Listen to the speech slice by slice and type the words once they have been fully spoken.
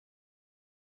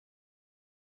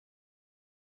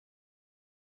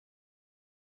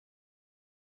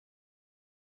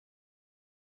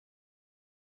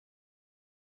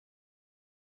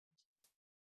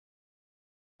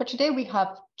For today, we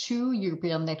have two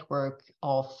European network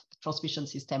of transmission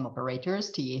system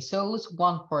operators, TSOs,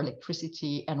 one for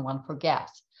electricity and one for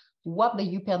gas. What the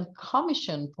European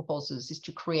Commission proposes is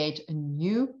to create a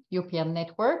new European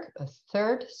network, a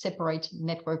third separate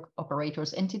network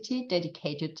operators entity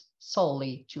dedicated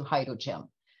solely to hydrogen.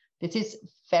 This is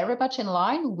very much in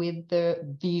line with the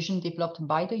vision developed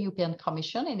by the European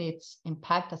Commission in its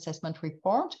impact assessment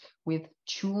report, with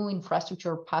two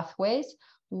infrastructure pathways,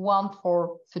 one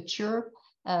for future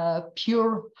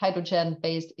pure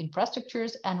hydrogen-based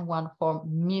infrastructures and one for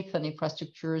methane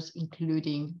infrastructures,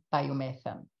 including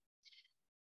biomethane.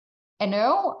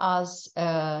 NO, as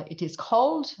it is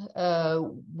called,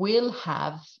 will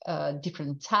have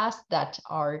different tasks that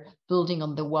are building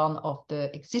on the one of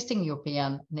the existing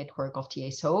European network of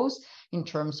TSOs in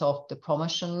terms of the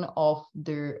promotion of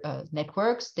the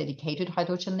networks, dedicated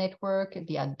hydrogen network,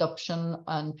 the adoption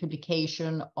and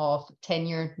publication of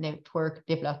 10-year network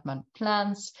development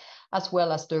plans, as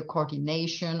well as the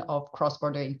coordination of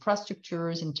cross-border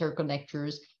infrastructures,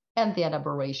 interconnectors, and the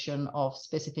elaboration of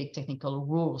specific technical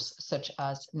rules, such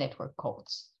as network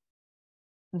codes.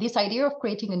 This idea of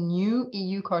creating a new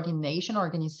EU coordination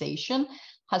organization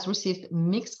has received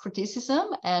mixed criticism,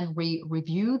 and we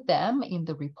reviewed them in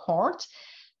the report,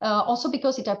 also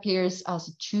because it appears as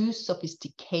a too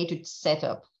sophisticated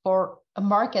setup for a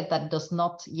market that does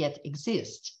not yet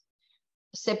exist.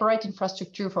 Separate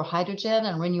infrastructure for hydrogen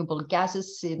and renewable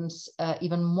gases seems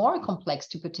even more complex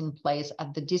to put in place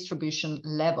at the distribution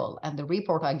level, and the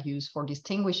report argues for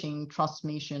distinguishing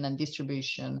transmission and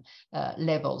distribution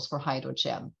levels for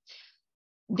hydrogen.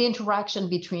 The interaction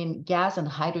between gas and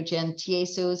hydrogen,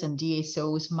 TSOs and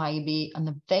DSOs, might be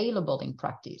unavailable in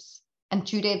practice. And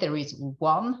today there is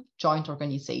one joint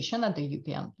organization at the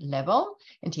European level,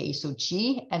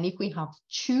 NTSOG, and if we have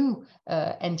two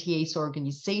NTSO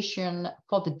organizations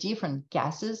for the different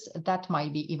gases, that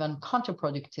might be even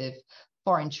counterproductive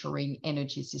for ensuring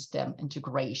energy system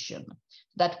integration.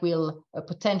 That will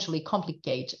potentially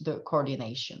complicate the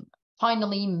coordination.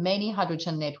 Finally, many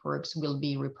hydrogen networks will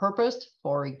be repurposed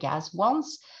for gas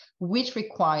ones, which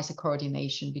requires a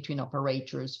coordination between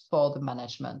operators for the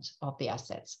management of the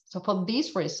assets. So for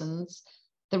these reasons,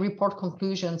 the report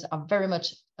conclusions are very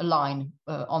much aligned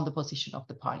on the position of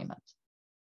the Parliament.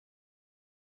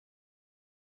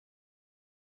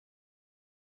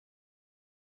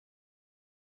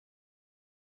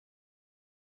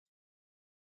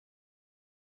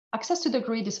 Access to the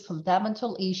grid is a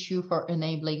fundamental issue for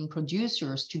enabling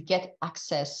producers to get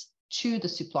access to the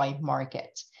supply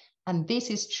market. And this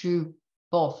is true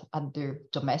both at the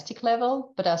domestic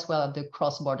level, but as well at the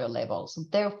cross-border level. So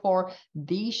therefore,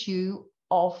 the issue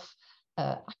of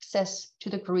access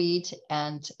to the grid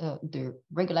and the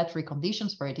regulatory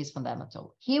conditions for it is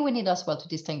fundamental. Here we need as well to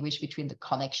distinguish between the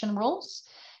connection rules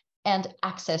and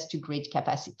access to grid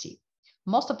capacity.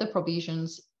 Most of the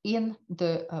provisions in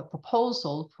the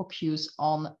proposal focus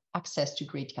on access to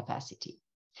grid capacity.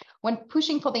 When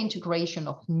pushing for the integration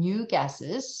of new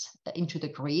gases into the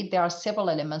grid, there are several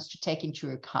elements to take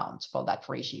into account for that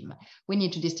regime. We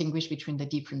need to distinguish between the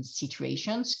different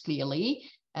situations clearly,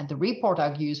 and the report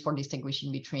argues for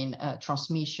distinguishing between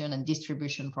transmission and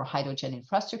distribution for hydrogen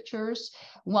infrastructures.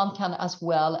 One can as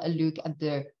well look at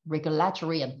the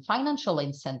regulatory and financial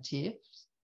incentives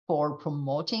for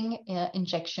promoting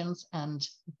injections and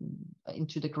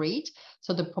into the grid.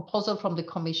 So the proposal from the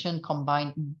Commission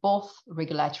combined both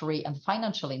regulatory and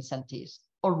financial incentives.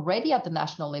 Already at the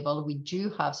national level, we do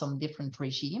have some different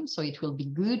regimes, so it will be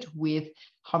good with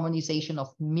harmonization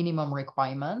of minimum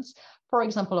requirements. For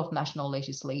example, of national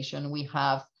legislation, we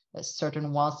have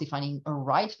certain ones defining a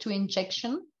right to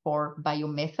injection for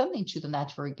biomethane into the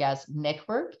natural gas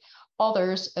network.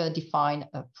 Others define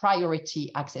a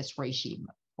priority access regime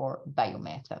for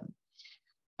biomethane.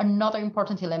 Another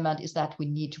important element is that we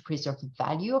need to preserve the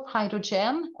value of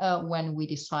hydrogen when we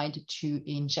decide to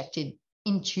inject it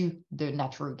into the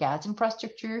natural gas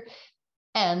infrastructure,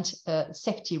 and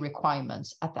safety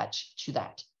requirements attached to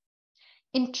that.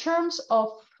 In terms of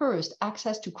first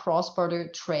access to cross-border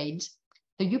trade,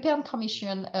 the European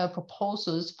Commission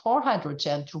proposes for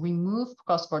hydrogen to remove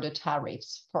cross-border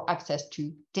tariffs for access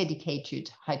to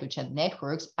dedicated hydrogen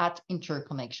networks at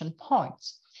interconnection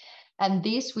points. And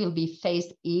this will be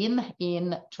phased in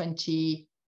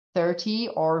 2030,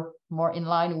 or more in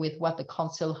line with what the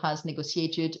Council has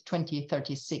negotiated,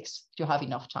 2036, to have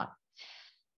enough time.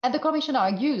 And the Commission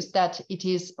argues that it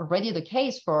is already the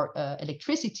case for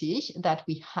electricity, that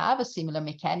we have similar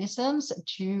mechanisms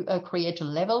to create a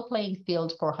level playing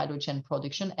field for hydrogen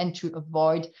production and to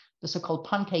avoid the so-called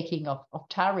pancaking of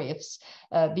tariffs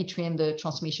between the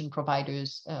transmission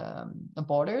providers'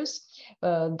 borders.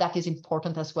 That is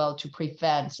important as well to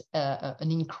prevent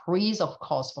an increase of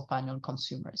costs for final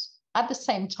consumers. At the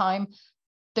same time,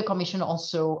 the Commission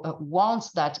also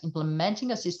wants that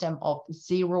implementing a system of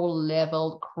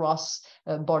zero-level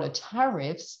cross-border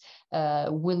tariffs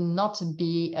will not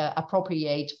be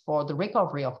appropriate for the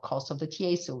recovery of costs of the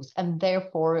TSOs, and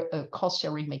therefore a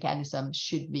cost-sharing mechanism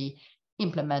should be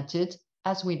implemented,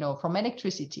 as we know from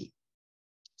electricity.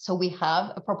 So we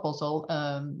have a proposal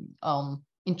on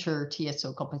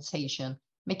inter-TSO compensation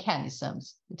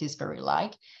mechanisms. It is very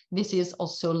like. This is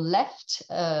also left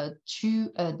to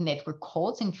network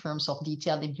codes in terms of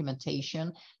detailed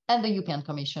implementation, and the European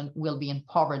Commission will be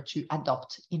empowered to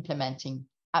adopt implementing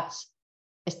acts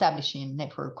establishing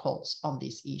network codes on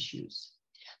these issues.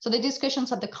 So the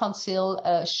discussions at the Council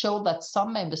show that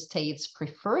some member states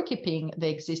prefer keeping the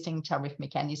existing tariff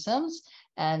mechanisms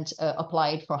and apply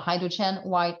it for hydrogen,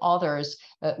 while others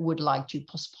would like to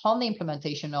postpone the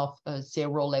implementation of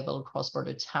zero-level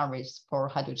cross-border tariffs for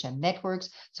hydrogen networks.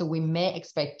 So we may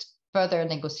expect further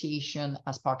negotiation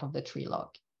as part of the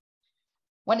trilogue.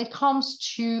 When it comes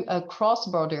to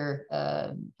cross-border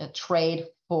trade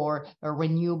for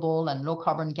renewable and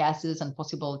low-carbon gases and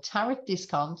possible tariff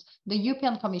discounts, the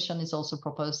European Commission is also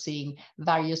proposing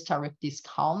various tariff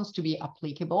discounts to be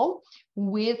applicable,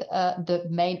 with the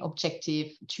main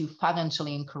objective to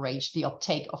financially encourage the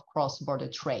uptake of cross-border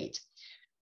trade.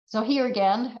 So here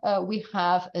again, we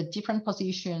have different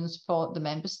positions for the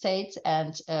member states,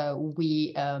 and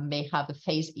we may have a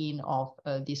phase-in of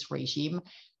this regime.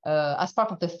 As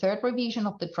part of the third revision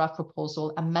of the draft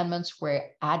proposal, amendments were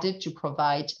added to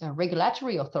provide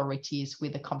regulatory authorities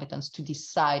with the competence to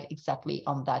decide exactly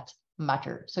on that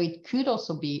matter. So it could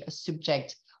also be a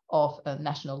subject of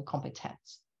national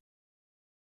competence.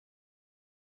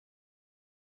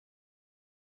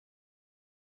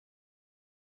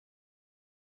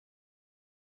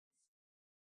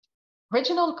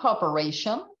 Regional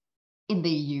cooperation in the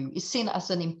EU is seen as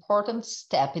an important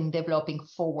step in developing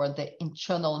forward the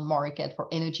internal market for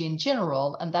energy in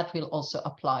general, and that will also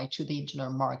apply to the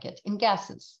internal market in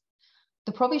gases.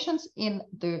 The provisions in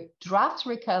the draft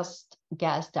recast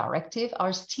gas directive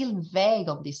are still vague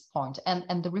on this point,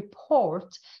 and the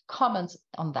report comments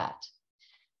on that.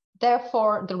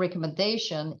 Therefore, the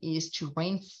recommendation is to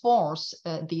reinforce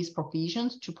these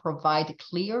provisions to provide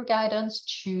clear guidance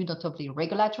to not only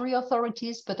regulatory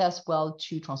authorities, but as well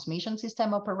to transmission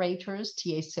system operators,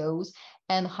 TSOs,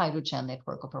 and hydrogen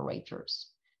network operators.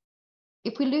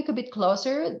 If we look a bit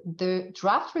closer, the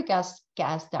draft recast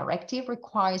gas directive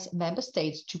requires member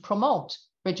states to promote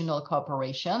regional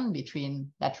cooperation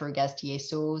between natural gas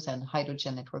TSOs and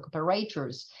hydrogen network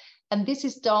operators. And this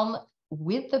is done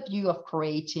with the view of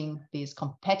creating this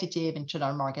competitive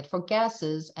internal market for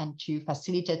gases and to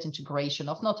facilitate integration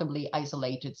of notably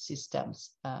isolated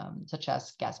systems, such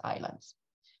as gas islands.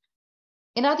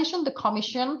 In addition, the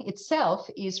Commission itself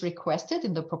is requested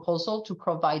in the proposal to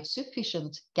provide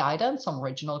sufficient guidance on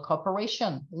regional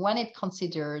cooperation when it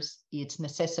considers it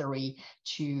necessary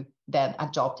to then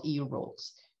adopt EU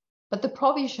rules. But the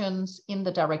provisions in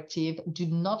the directive do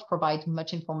not provide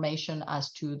much information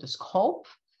as to the scope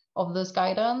of this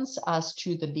guidance, as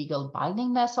to the legal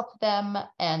bindingness of them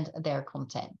and their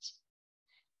content.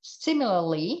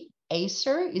 Similarly,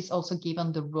 ACER is also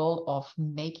given the role of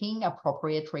making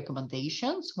appropriate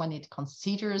recommendations when it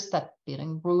considers that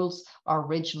bidding rules are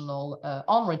regional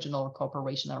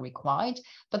cooperation are required,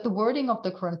 but the wording of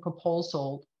the current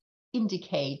proposal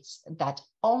indicates that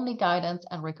only guidance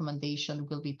and recommendation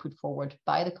will be put forward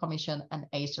by the Commission and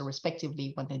ACER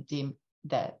respectively when they deem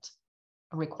that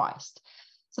required.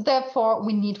 So therefore,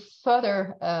 we need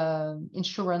further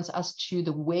assurance as to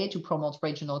the way to promote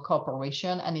regional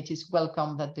cooperation, and it is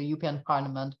welcome that the European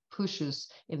Parliament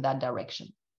pushes in that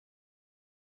direction.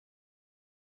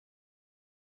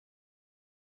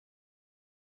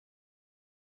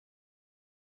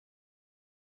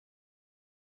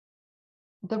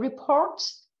 The report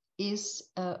is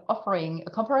offering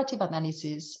a comparative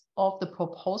analysis of the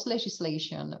proposed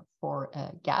legislation for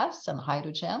gas and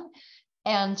hydrogen,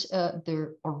 and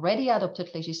the already adopted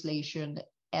legislation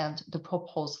and the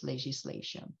proposed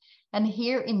legislation. And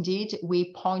here, indeed,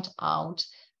 we point out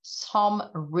some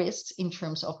risks in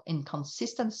terms of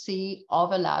inconsistency,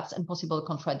 overlaps, and possible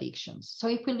contradictions. So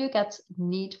if we look at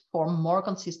need for more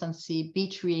consistency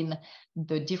between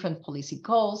the different policy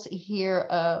goals, here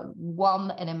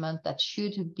one element that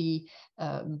should be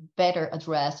better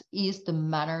addressed is the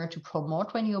manner to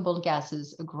promote renewable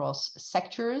gases across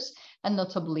sectors, and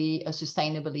notably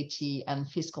sustainability and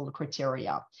fiscal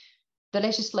criteria. The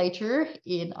legislature,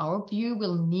 in our view,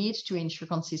 will need to ensure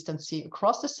consistency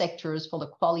across the sectors for the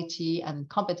quality and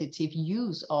competitive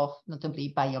use of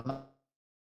notably biomass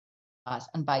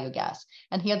and biogas.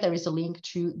 And here there is a link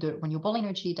to the Renewable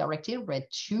Energy Directive, RED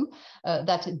II,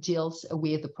 that deals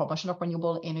with the promotion of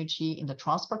renewable energy in the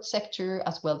transport sector,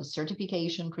 as well as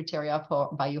certification criteria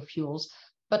for biofuels,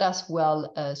 but as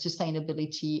well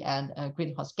sustainability and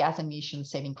greenhouse gas emission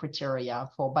saving criteria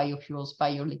for biofuels,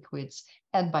 bioliquids,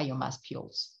 and biomass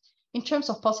fuels. In terms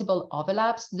of possible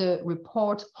overlaps, the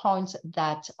report points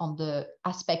that on the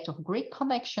aspect of grid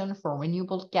connection for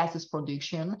renewable gases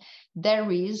production,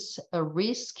 there is a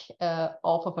risk of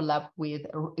overlap with,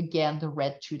 again, the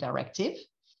RED II directive.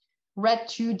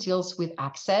 RED II deals with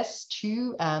access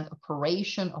to and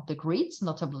operation of the grids,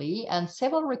 notably, and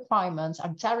several requirements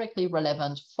are directly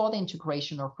relevant for the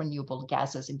integration of renewable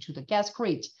gases into the gas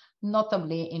grid,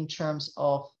 notably in terms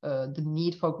of the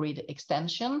need for grid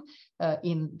extension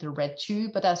in the RED II,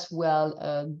 but as well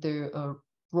the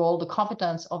role, the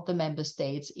competence of the member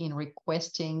states in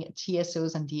requesting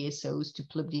TSOs and DSOs to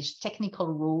publish technical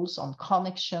rules on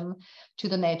connection to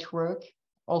the network,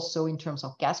 also in terms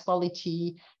of gas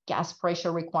quality, gas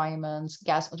pressure requirements,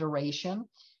 gas adoration,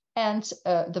 and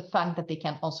the fact that they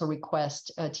can also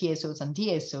request TSOs and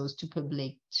DSOs to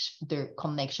publish their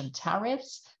connection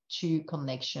tariffs to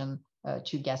connection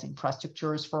to gas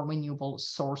infrastructures for renewable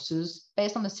sources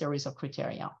based on a series of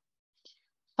criteria.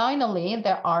 Finally,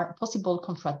 there are possible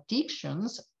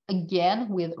contradictions, again,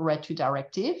 with RED II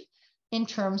directive in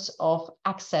terms of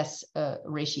access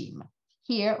regime.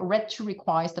 Here, RED II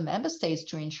requires the member states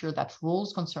to ensure that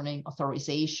rules concerning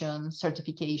authorization,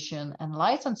 certification, and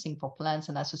licensing for plants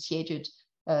and associated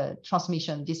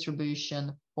transmission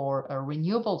distribution for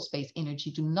renewable-based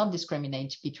energy do not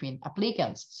discriminate between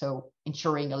applicants, so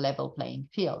ensuring a level playing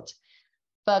field.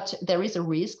 But there is a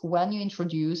risk when you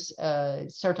introduce a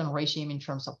certain regime in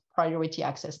terms of priority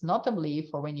access, notably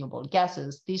for renewable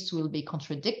gases. This will be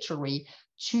contradictory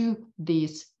to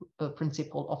this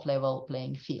principle of level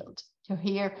playing field. So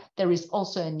here, there is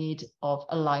also a need of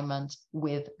alignment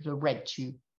with the RED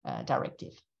II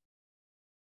directive.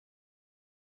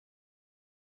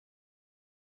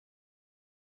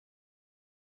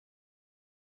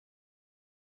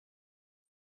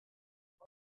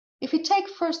 If we take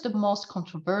first the most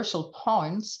controversial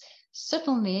points,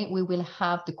 certainly we will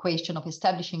have the question of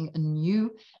establishing a new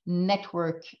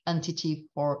network entity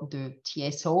for the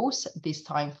TSOs, this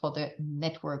time for the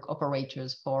network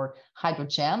operators for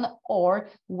hydrogen, or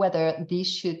whether this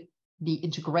should be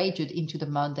integrated into the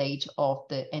mandate of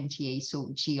the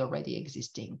NTSOG already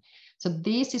existing. So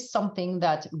this is something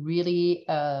that really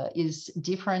is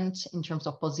different in terms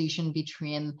of position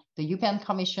between the European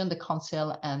Commission, the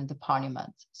Council, and the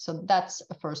Parliament. So that's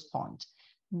a first point.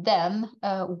 Then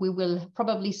we will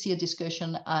probably see a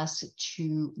discussion as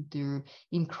to the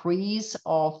increase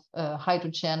of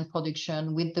hydrogen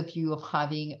production with the view of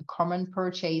having a common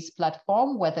purchase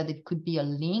platform, whether there could be a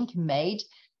link made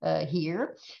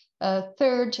here.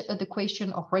 Third, the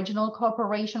question of regional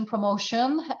cooperation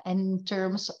promotion in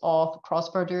terms of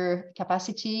cross-border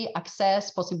capacity,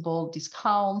 access, possible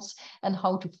discounts, and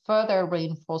how to further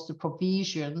reinforce the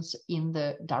provisions in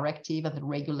the directive and the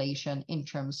regulation in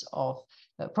terms of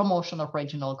promotion of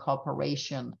regional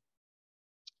cooperation.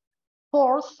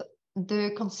 Fourth,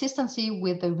 the consistency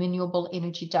with the Renewable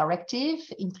Energy Directive,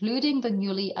 including the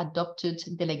newly adopted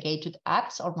delegated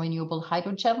acts on renewable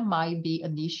hydrogen, might be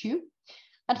an issue.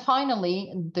 And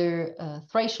finally, the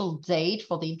threshold date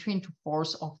for the entry into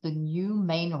force of the new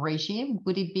main regime,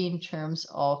 would it be in terms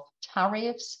of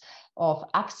tariffs, of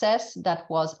access that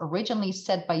was originally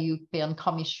set by European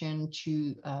Commission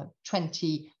to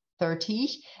 2030,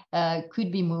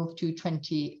 could be moved to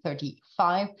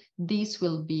 2035. This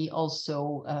will be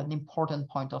also an important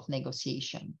point of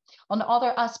negotiation. On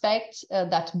other aspects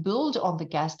that build on the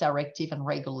gas directive and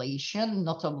regulation,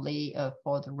 not only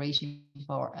for the regime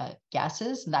for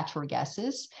gases, natural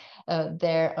gases,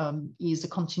 there is a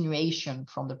continuation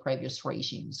from the previous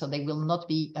regime. So there will not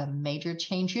be major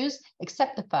changes,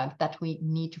 except the fact that we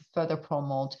need to further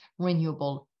promote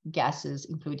renewable gases,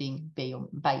 including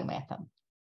biomethane.